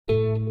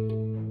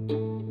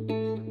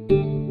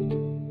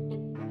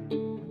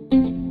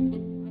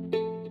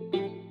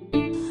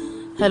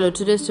Hello,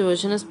 today's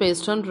devotion is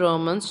based on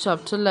Romans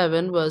chapter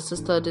 11, verses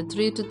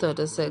 33 to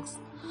 36.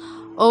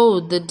 Oh,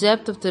 the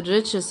depth of the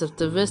riches of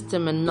the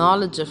wisdom and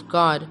knowledge of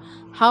God!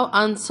 How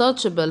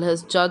unsearchable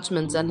his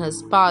judgments and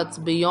his paths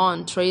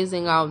beyond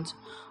tracing out!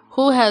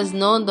 Who has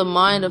known the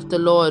mind of the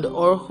Lord,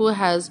 or who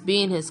has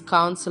been his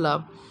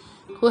counselor?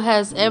 Who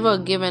has ever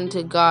given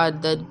to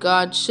God that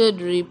God should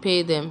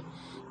repay them?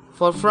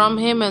 For from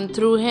him and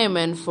through him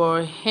and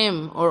for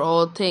him are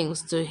all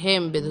things, to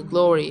him be the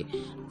glory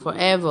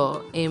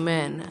forever.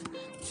 Amen.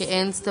 He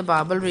ends the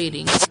Bible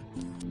reading.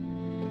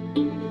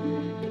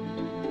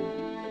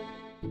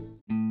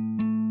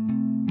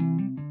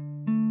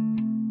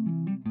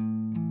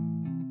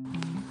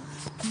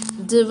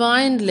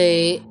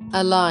 Divinely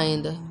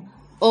aligned.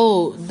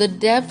 Oh, the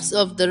depths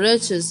of the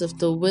riches of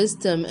the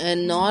wisdom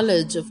and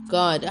knowledge of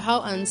God!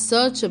 How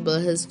unsearchable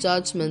his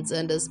judgments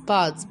and his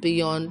paths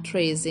beyond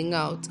tracing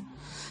out.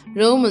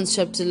 Romans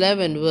chapter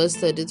 11, verse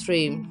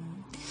 33.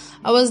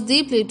 I was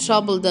deeply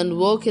troubled and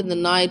woke in the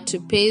night to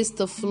pace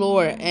the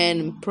floor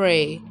and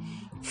pray.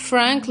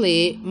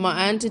 Frankly,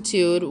 my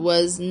attitude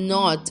was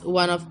not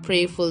one of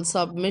prayerful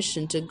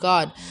submission to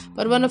God,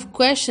 but one of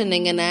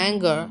questioning and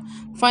anger.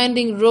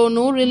 Finding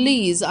no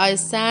release, I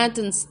sat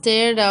and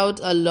stared out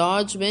a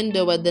large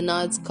window at the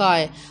night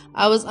sky.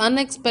 I was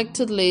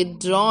unexpectedly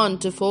drawn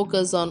to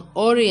focus on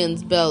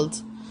Orion's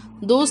belt.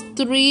 Those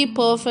three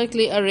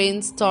perfectly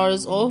arranged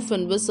stars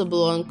often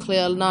visible on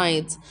clear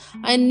nights.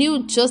 I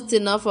knew just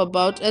enough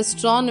about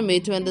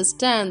astronomy to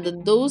understand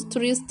that those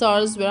three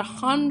stars were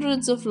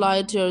hundreds of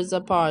light years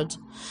apart.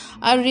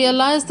 I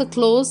realized the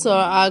closer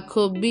I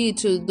could be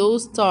to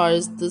those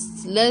stars, the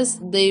less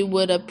they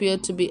would appear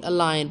to be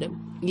aligned.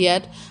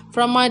 Yet,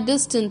 from my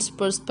distant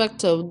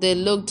perspective, they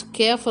looked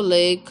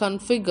carefully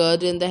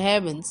configured in the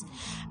heavens.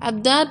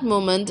 At that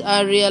moment,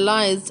 I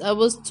realized I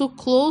was too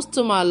close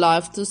to my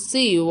life to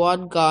see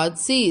what God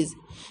sees.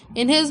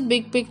 In His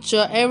big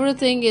picture,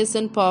 everything is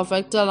in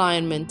perfect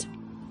alignment.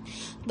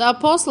 The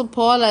Apostle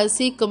Paul, as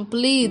he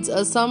completes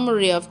a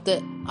summary of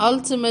the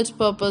ultimate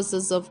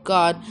purposes of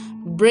God,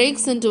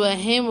 breaks into a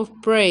hymn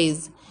of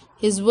praise.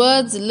 His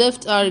words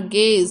lift our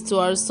gaze to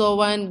our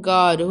sovereign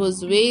God,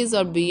 whose ways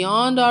are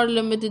beyond our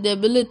limited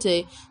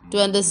ability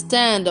to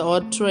understand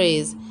or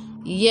trace.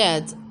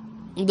 Yet,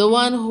 the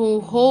one who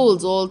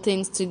holds all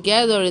things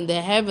together in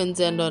the heavens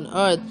and on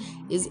earth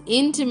is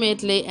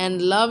intimately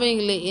and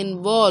lovingly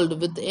involved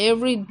with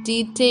every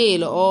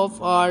detail of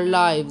our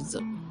lives.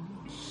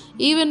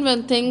 Even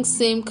when things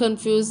seem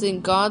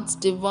confusing, God's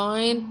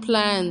divine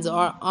plans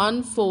are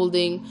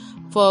unfolding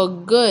for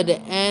good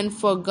and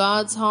for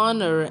God's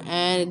honor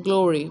and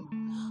glory.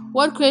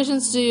 What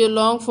questions do you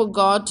long for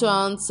God to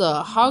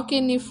answer? How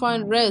can you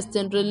find rest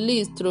and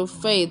release through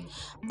faith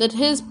that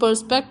His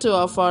perspective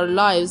of our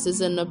lives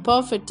is in a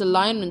perfect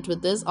alignment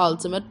with His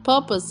ultimate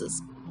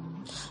purposes?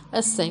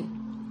 Let's sing.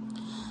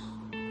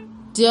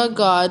 Dear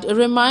God,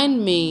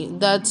 remind me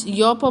that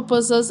your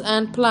purposes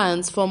and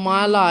plans for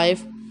my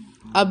life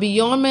are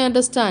beyond my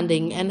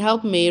understanding and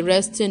help me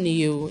rest in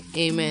you.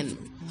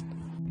 Amen.